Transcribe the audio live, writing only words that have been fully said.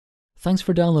Thanks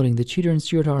for downloading the Tudor and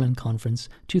Stuart Ireland Conference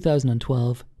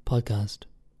 2012 podcast.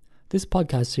 This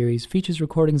podcast series features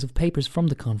recordings of papers from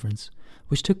the conference,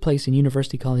 which took place in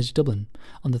University College Dublin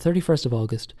on the 31st of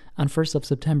August and 1st of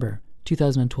September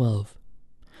 2012.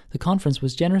 The conference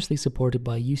was generously supported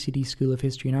by UCD School of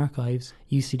History and Archives,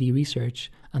 UCD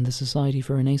Research and the Society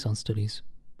for Renaissance Studies.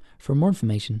 For more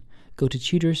information, go to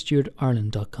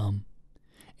tudorstuartireland.com.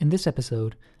 In this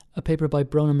episode, a paper by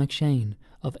Brona McShane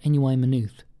of NUI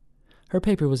Maynooth. Her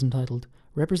paper was entitled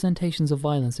Representations of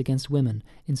Violence Against Women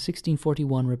in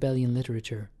 1641 Rebellion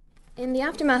Literature. In the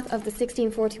aftermath of the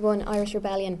 1641 Irish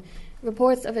Rebellion,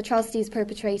 reports of atrocities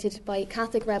perpetrated by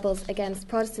Catholic rebels against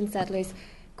Protestant settlers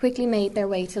quickly made their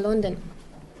way to London.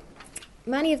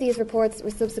 Many of these reports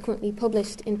were subsequently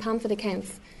published in pamphlet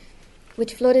accounts,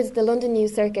 which flooded the London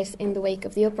news circuit in the wake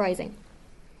of the uprising.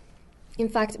 In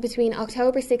fact, between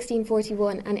October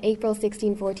 1641 and April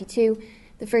 1642,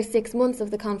 the first 6 months of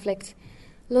the conflict,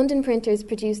 London printers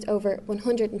produced over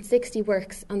 160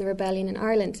 works on the rebellion in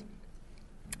Ireland.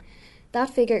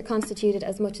 That figure constituted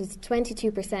as much as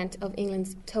 22% of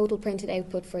England's total printed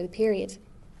output for the period.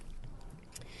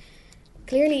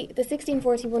 Clearly, the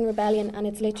 1641 rebellion and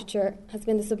its literature has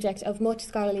been the subject of much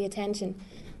scholarly attention,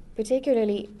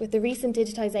 particularly with the recent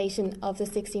digitisation of the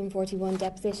 1641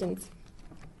 depositions.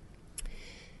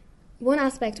 One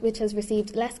aspect which has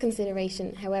received less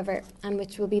consideration, however, and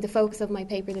which will be the focus of my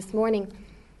paper this morning,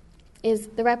 is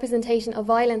the representation of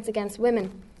violence against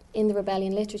women in the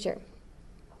rebellion literature.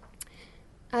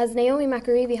 As Naomi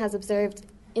McAreavey has observed,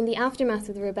 in the aftermath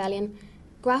of the rebellion,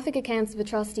 graphic accounts of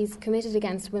atrocities committed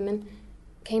against women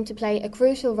came to play a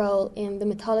crucial role in the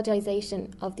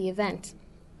mythologisation of the event.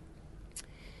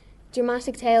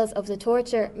 Dramatic tales of the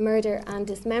torture, murder and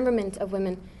dismemberment of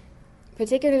women,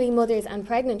 particularly mothers and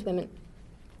pregnant women,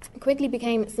 quickly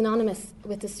became synonymous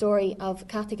with the story of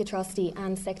Catholic atrocity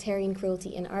and sectarian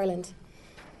cruelty in Ireland.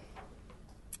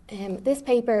 This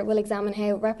paper will examine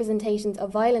how representations of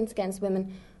violence against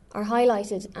women are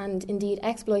highlighted and indeed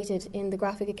exploited in the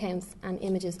graphic accounts and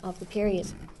images of the period.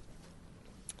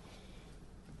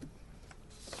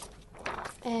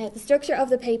 The structure of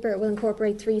the paper will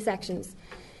incorporate 3 sections.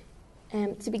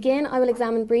 To begin, I will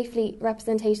examine briefly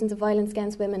representations of violence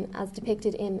against women as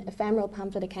depicted in ephemeral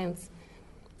pamphlet accounts.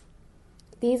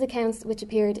 These accounts, which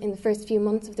appeared in the first few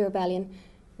months of the rebellion,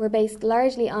 were based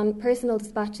largely on personal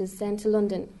dispatches sent to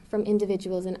London from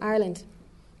individuals in Ireland.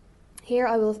 Here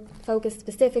I will focus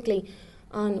specifically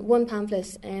on one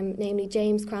pamphlet, namely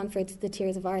James Cranford's The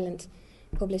Tears of Ireland,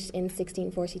 published in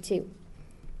 1642.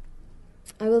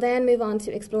 I will then move on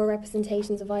to explore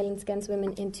representations of violence against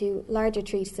women in 2 larger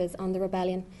treatises on the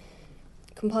rebellion,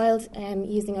 compiled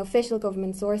using official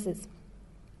government sources.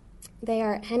 They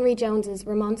are Henry Jones's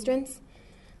Remonstrance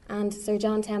and Sir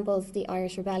John Temple's The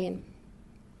Irish Rebellion.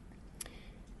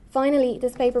 Finally,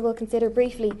 this paper will consider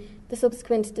briefly the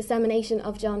subsequent dissemination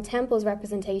of John Temple's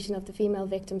representation of the female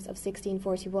victims of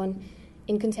 1641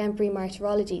 in contemporary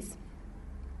martyrologies.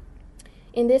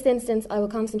 In this instance, I will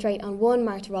concentrate on one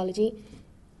martyrology,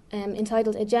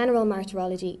 entitled A General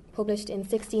Martyrology, published in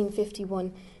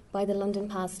 1651 by the London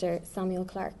pastor Samuel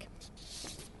Clarke.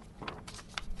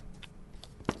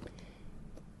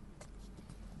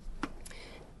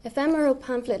 Ephemeral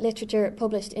pamphlet literature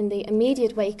published in the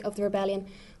immediate wake of the rebellion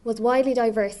was widely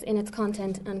diverse in its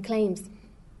content and claims.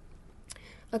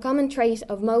 A common trait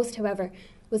of most, however,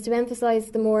 was to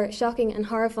emphasise the more shocking and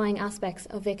horrifying aspects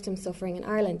of victim suffering in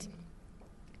Ireland.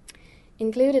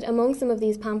 Included among some of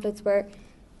these pamphlets were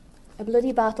A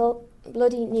Bloody Battle,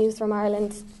 Bloody News from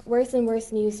Ireland, Worse and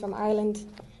Worse News from Ireland,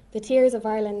 The Tears of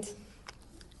Ireland.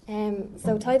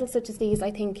 So titles such as these,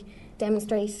 I think,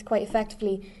 demonstrate quite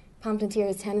effectively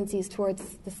pamphleteers' tendencies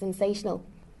towards the sensational.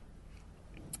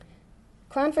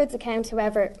 Cranford's account,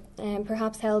 however,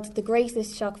 perhaps held the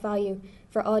greatest shock value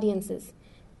for audiences,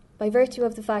 by virtue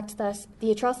of the fact that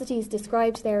the atrocities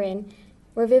described therein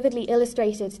were vividly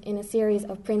illustrated in a series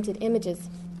of printed images.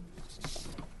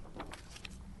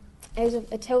 Out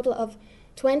of a total of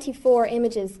 24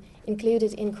 images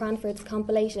included in Cranford's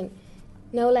compilation,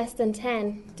 no less than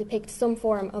 10 depict some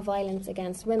form of violence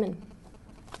against women.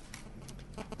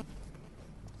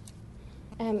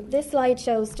 This slide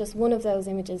shows just one of those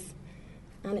images,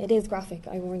 and it is graphic,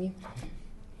 I warn you.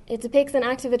 It depicts an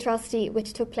act of atrocity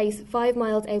which took place 5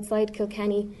 miles outside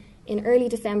Kilkenny in early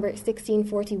December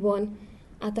 1641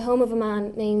 at the home of a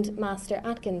man named Master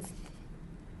Atkins.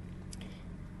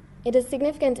 It is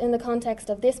significant in the context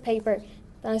of this paper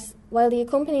that while the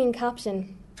accompanying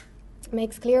caption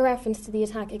makes clear reference to the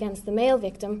attack against the male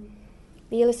victim,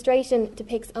 the illustration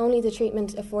depicts only the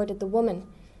treatment afforded the woman,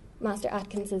 Master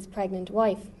Atkins's pregnant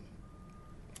wife.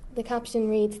 The caption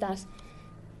reads that,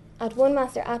 "At one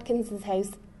Master Atkins's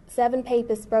house, 7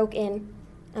 papists broke in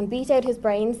and beat out his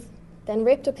brains, then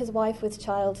ripped up his wife with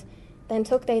child, then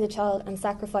took they the child and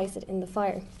sacrificed it in the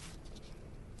fire."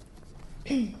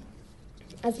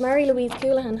 As Mary Louise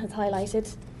Coulihan has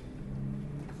highlighted,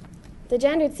 the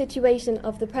gendered situation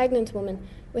of the pregnant woman,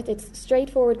 with its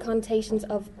straightforward connotations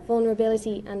of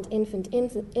vulnerability and infant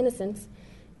innocence,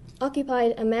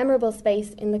 occupied a memorable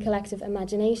space in the collective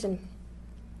imagination.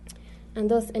 And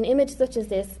thus, an image such as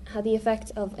this had the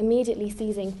effect of immediately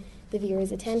seizing the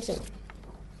viewer's attention.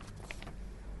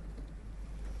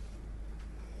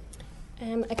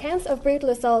 Accounts of brutal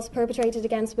assaults perpetrated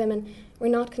against women were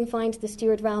not confined to the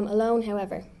Stuart realm alone,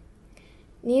 however.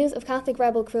 News of Catholic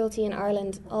rebel cruelty in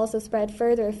Ireland also spread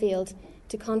further afield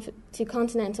to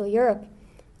continental Europe,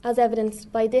 as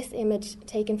evidenced by this image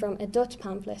taken from a Dutch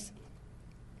pamphlet.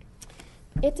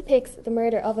 It depicts the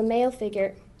murder of a male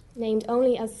figure named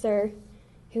only as Sir,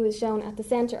 who is shown at the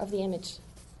centre of the image.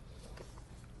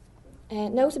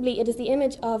 Notably, it is the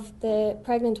image of the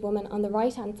pregnant woman on the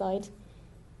right-hand side,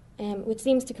 which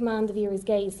seems to command the viewer's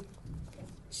gaze.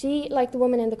 She, like the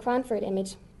woman in the Cranford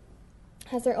image,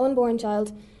 has her unborn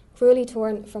child cruelly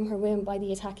torn from her womb by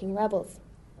the attacking rebels.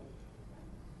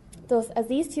 Thus, as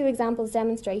these two examples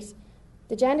demonstrate,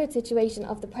 the gendered situation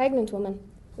of the pregnant woman,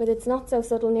 with its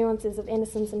not-so-subtle nuances of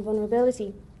innocence and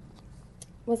vulnerability,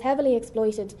 was heavily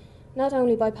exploited not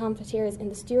only by pamphleteers in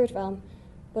the Stuart realm,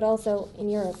 but also in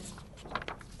Europe.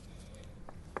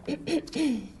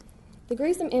 The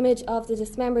gruesome image of the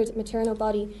dismembered maternal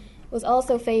body was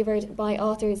also favoured by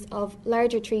authors of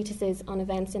larger treatises on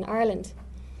events in Ireland.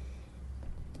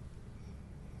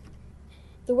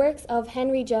 The works of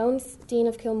Henry Jones, Dean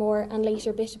of Kilmore and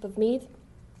later Bishop of Meath,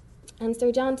 and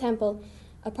Sir John Temple,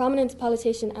 a prominent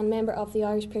politician and member of the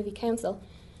Irish Privy Council,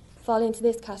 fall into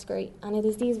this category, and it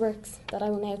is these works that I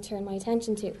will now turn my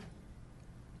attention to.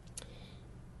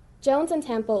 Jones and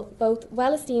Temple, both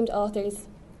well-esteemed authors,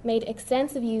 made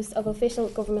extensive use of official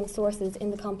government sources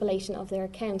in the compilation of their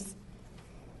accounts.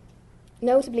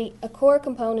 Notably, a core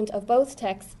component of both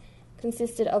texts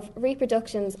consisted of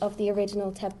reproductions of the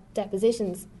original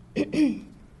depositions.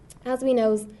 As we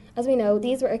know,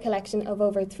 these were a collection of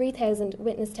over 3,000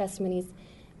 witness testimonies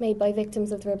made by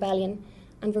victims of the rebellion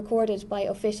and recorded by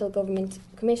official government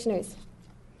commissioners.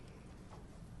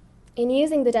 In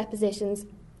using the depositions,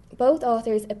 both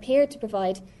authors appeared to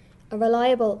provide a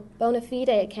reliable bona fide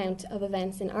account of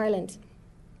events in Ireland.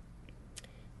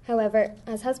 However,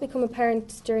 as has become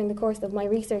apparent during the course of my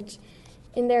research,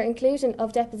 in their inclusion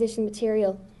of deposition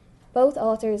material, both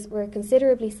authors were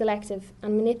considerably selective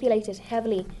and manipulated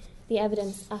heavily the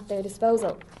evidence at their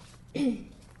disposal.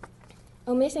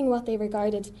 Omitting what they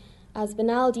regarded as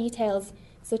banal details,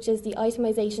 such as the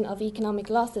itemisation of economic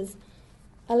losses,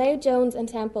 allowed Jones and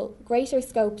Temple greater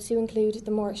scope to include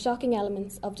the more shocking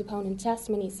elements of deponent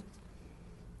testimonies,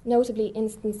 notably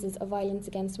instances of violence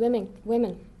against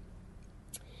women.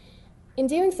 In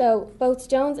doing so, both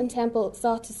Jones and Temple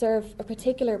sought to serve a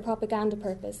particular propaganda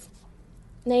purpose,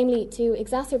 namely to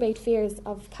exacerbate fears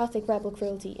of Catholic rebel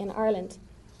cruelty in Ireland.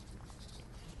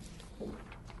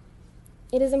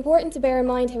 It is important to bear in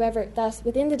mind, however, that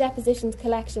within the depositions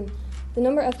collection, the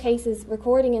number of cases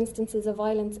recording instances of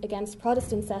violence against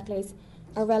Protestant settlers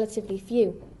are relatively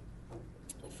few.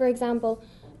 For example,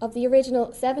 of the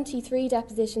original 73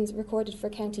 depositions recorded for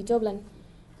County Dublin,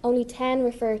 only 10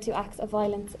 refer to acts of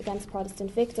violence against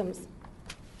Protestant victims.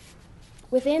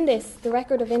 Within this, the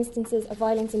record of instances of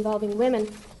violence involving women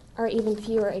are even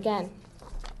fewer again.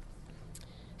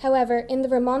 However, in the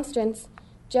remonstrance,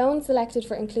 Jones selected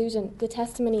for inclusion the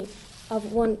testimony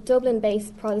of one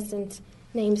Dublin-based Protestant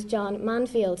named John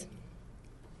Manfield.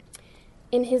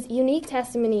 In his unique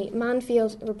testimony,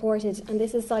 Manfield reported, and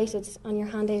this is cited on your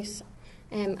handout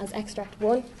as extract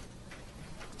 1,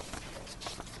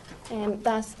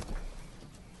 that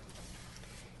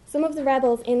some of the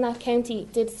rebels in that county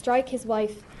did strike his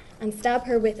wife and stab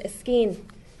her with a skein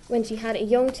when she had a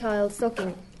young child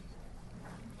sucking.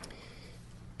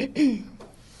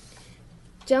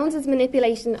 Jones's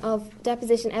manipulation of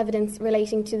deposition evidence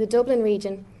relating to the Dublin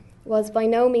region was by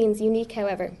no means unique,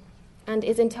 however, and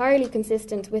is entirely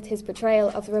consistent with his portrayal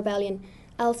of the rebellion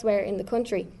elsewhere in the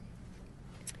country.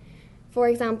 For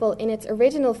example, in its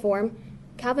original form,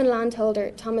 Cavan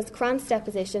landholder Thomas Krant's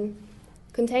deposition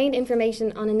contained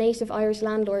information on a native Irish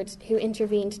landlord who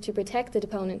intervened to protect the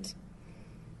deponent.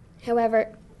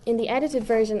 However, in the edited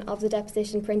version of the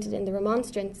deposition printed in the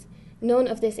remonstrance, none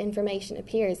of this information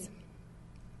appears.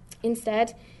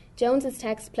 Instead, Jones's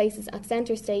text places at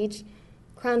centre stage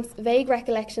Krant's vague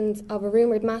recollections of a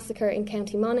rumoured massacre in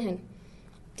County Monaghan,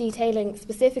 detailing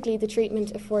specifically the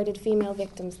treatment afforded female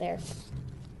victims there.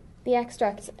 The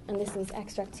extract, and this is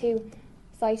extract 2,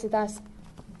 cited that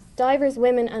divers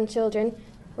women and children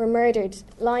were murdered,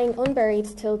 lying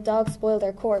unburied till dogs spoiled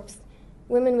their corpse,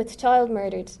 women with child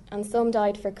murdered, and some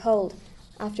died for cold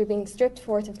after being stripped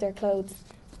forth of their clothes,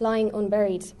 lying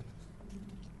unburied.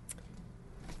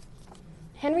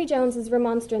 Henry Jones's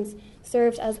remonstrance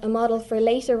served as a model for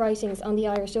later writings on the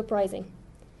Irish uprising.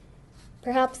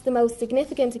 Perhaps the most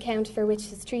significant account for which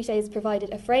his treatise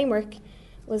provided a framework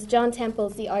was John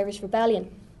Temple's The Irish Rebellion.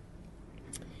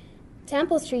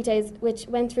 Temple's treatise, which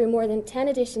went through more than 10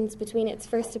 editions between its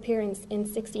first appearance in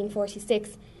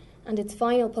 1646 and its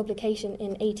final publication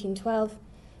in 1812,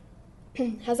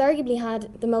 has arguably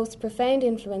had the most profound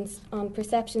influence on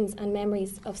perceptions and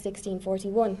memories of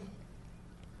 1641.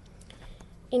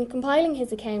 In compiling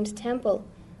his account, Temple,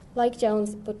 like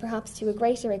Jones, but perhaps to a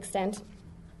greater extent,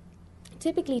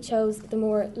 typically chose the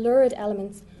more lurid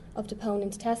elements of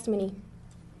deponent testimony.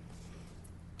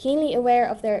 Keenly aware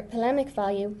of their polemic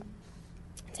value,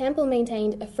 Temple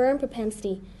maintained a firm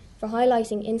propensity for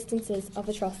highlighting instances of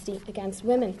atrocity against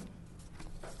women.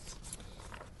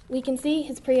 We can see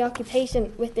his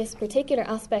preoccupation with this particular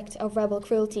aspect of rebel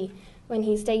cruelty when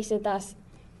he stated that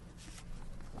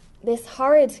this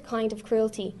horrid kind of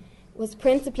cruelty was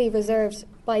principally reserved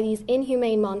by these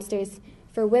inhumane monsters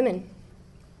for women,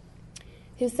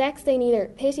 whose sex they neither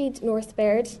pitied nor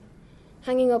spared,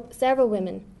 hanging up several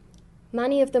women,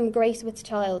 many of them great with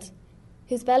child,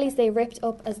 whose bellies they ripped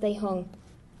up as they hung,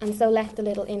 and so let the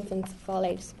little infants fall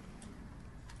out.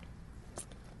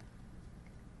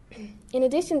 In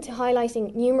addition to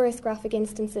highlighting numerous graphic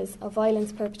instances of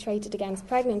violence perpetrated against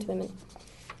pregnant women,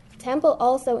 Temple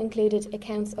also included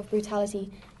accounts of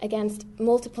brutality against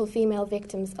multiple female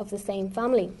victims of the same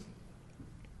family.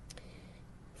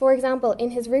 For example, in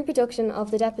his reproduction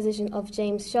of the deposition of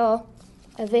James Shaw,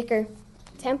 a vicar,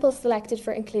 Temple selected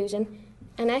for inclusion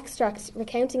an extract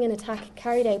recounting an attack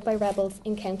carried out by rebels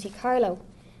in County Carlow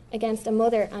against a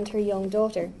mother and her young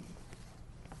daughter.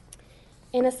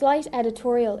 In a slight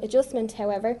editorial adjustment,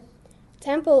 however,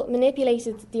 Temple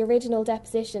manipulated the original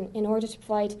deposition in order to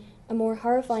provide a more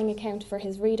horrifying account for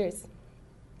his readers.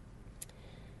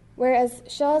 Whereas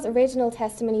Shaw's original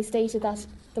testimony stated that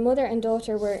the mother and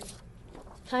daughter were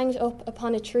hanged up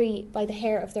upon a tree by the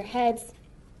hair of their heads,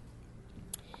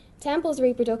 Temple's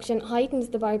reproduction heightens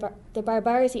the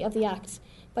barbarity of the act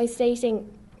by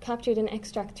stating, captured in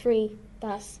extract 3,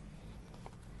 that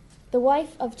the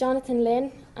wife of Jonathan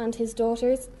Lynn and his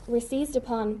daughters were seized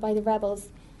upon by the rebels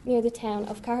near the town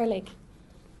of Carlig,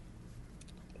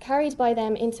 carried by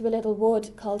them into a little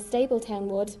wood called Stapletown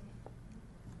Wood,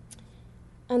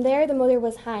 and there the mother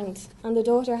was hanged, and the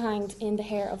daughter hanged in the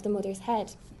hair of the mother's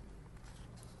head.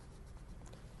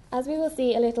 As we will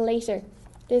see a little later,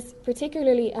 this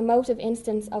particularly emotive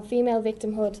instance of female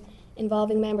victimhood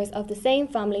involving members of the same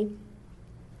family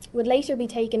would later be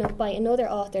taken up by another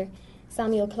author,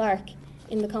 Samuel Clarke,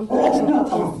 in the compilation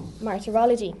of his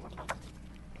Martyrology.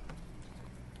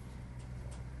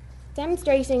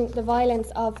 Demonstrating the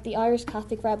violence of the Irish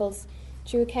Catholic rebels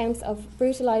through accounts of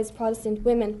brutalised Protestant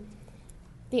women,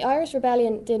 the Irish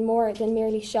Rebellion did more than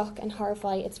merely shock and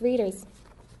horrify its readers.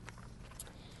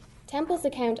 Temple's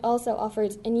account also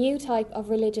offered a new type of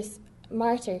religious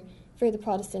martyr for the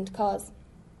Protestant cause.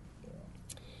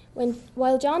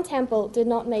 While John Temple did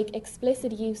not make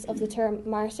explicit use of the term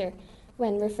martyr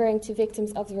when referring to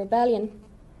victims of the rebellion,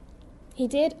 he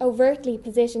did overtly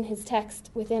position his text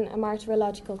within a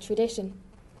martyrological tradition.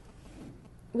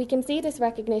 We can see this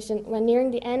recognition when,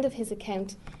 nearing the end of his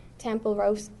account, Temple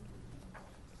wrote,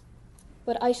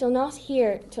 "But I shall not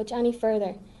here touch any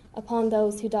further upon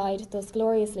those who died thus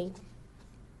gloriously.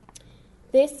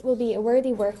 This will be a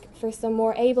worthy work for some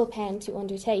more able pen to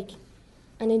undertake,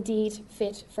 and indeed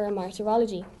fit for a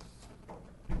martyrology."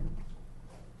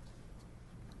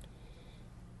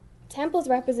 Temple's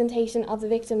representation of the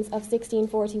victims of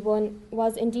 1641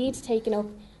 was indeed taken up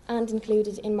and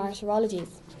included in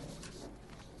martyrologies.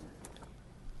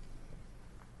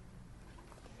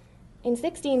 In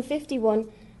 1651,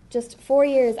 just 4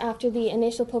 years after the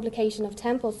initial publication of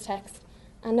Temple's text,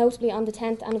 and notably on the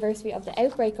 10th anniversary of the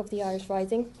outbreak of the Irish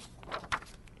Rising,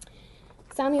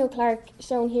 Samuel Clarke,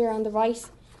 shown here on the right,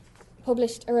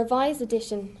 published a revised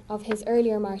edition of his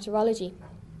earlier martyrology.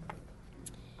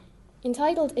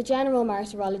 Entitled A General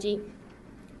Martyrology,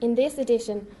 in this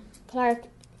edition, Clarke,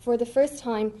 for the first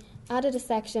time, added a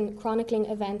section chronicling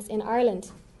events in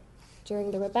Ireland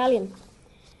during the rebellion.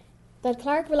 That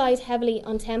Clarke relied heavily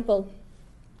on Temple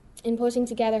in putting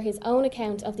together his own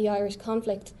account of the Irish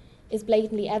conflict is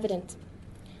blatantly evident.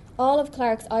 All of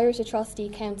Clarke's Irish atrocity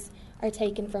accounts are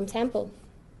taken from Temple.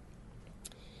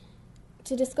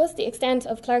 To discuss the extent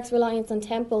of Clarke's reliance on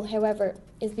Temple, however,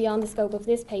 is beyond the scope of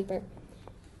this paper.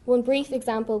 One brief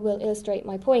example will illustrate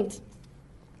my point.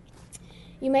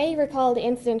 You may recall the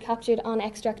incident captured on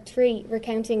Extract 3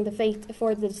 recounting the fate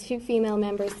afforded the 2 female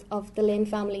members of the Lynn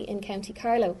family in County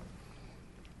Carlow.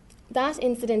 That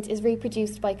incident is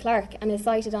reproduced by Clarke and is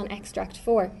cited on Extract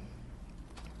 4.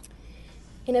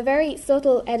 In a very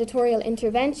subtle editorial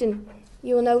intervention,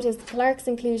 you will notice Clarke's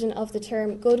inclusion of the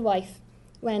term goodwife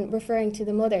when referring to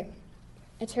the mother,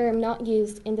 a term not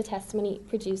used in the testimony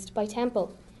produced by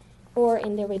Temple or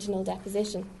in the original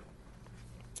deposition.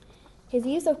 His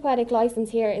use of poetic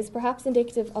license here is perhaps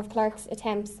indicative of Clarke's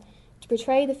attempts to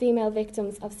portray the female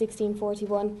victims of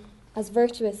 1641 as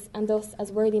virtuous and thus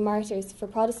as worthy martyrs for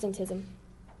Protestantism.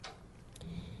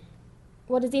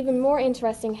 What is even more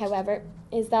interesting, however,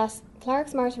 is that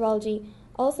Clarke's martyrology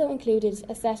also included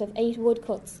a set of 8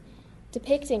 woodcuts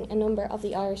depicting a number of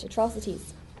the Irish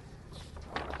atrocities.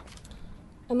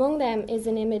 Among them is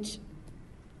an image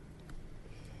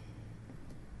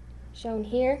shown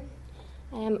here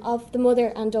of the mother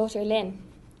and daughter Lynn.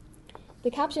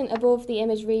 The caption above the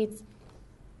image reads,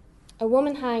 "A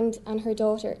woman hanged and her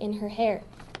daughter in her hair."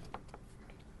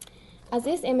 As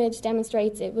this image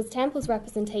demonstrates, it was Temple's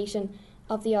representation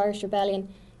of the Irish Rebellion,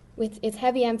 with its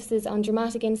heavy emphasis on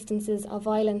dramatic instances of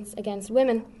violence against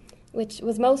women, which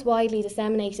was most widely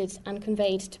disseminated and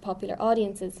conveyed to popular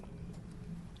audiences.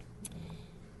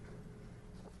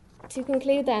 To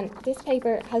conclude then, this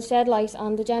paper has shed light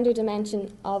on the gender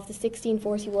dimension of the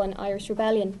 1641 Irish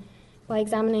Rebellion by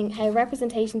examining how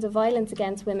representations of violence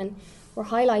against women were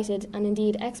highlighted and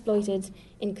indeed exploited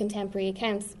in contemporary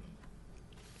accounts.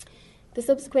 The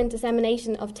subsequent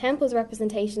dissemination of Temple's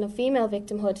representation of female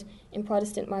victimhood in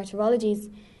Protestant martyrologies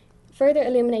further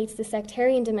illuminates the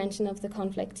sectarian dimension of the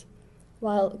conflict,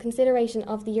 while consideration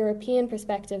of the European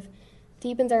perspective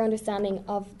deepens our understanding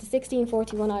of the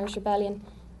 1641 Irish Rebellion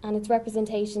and its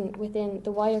representation within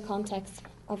the wider context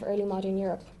of early modern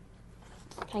Europe.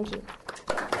 Thank you.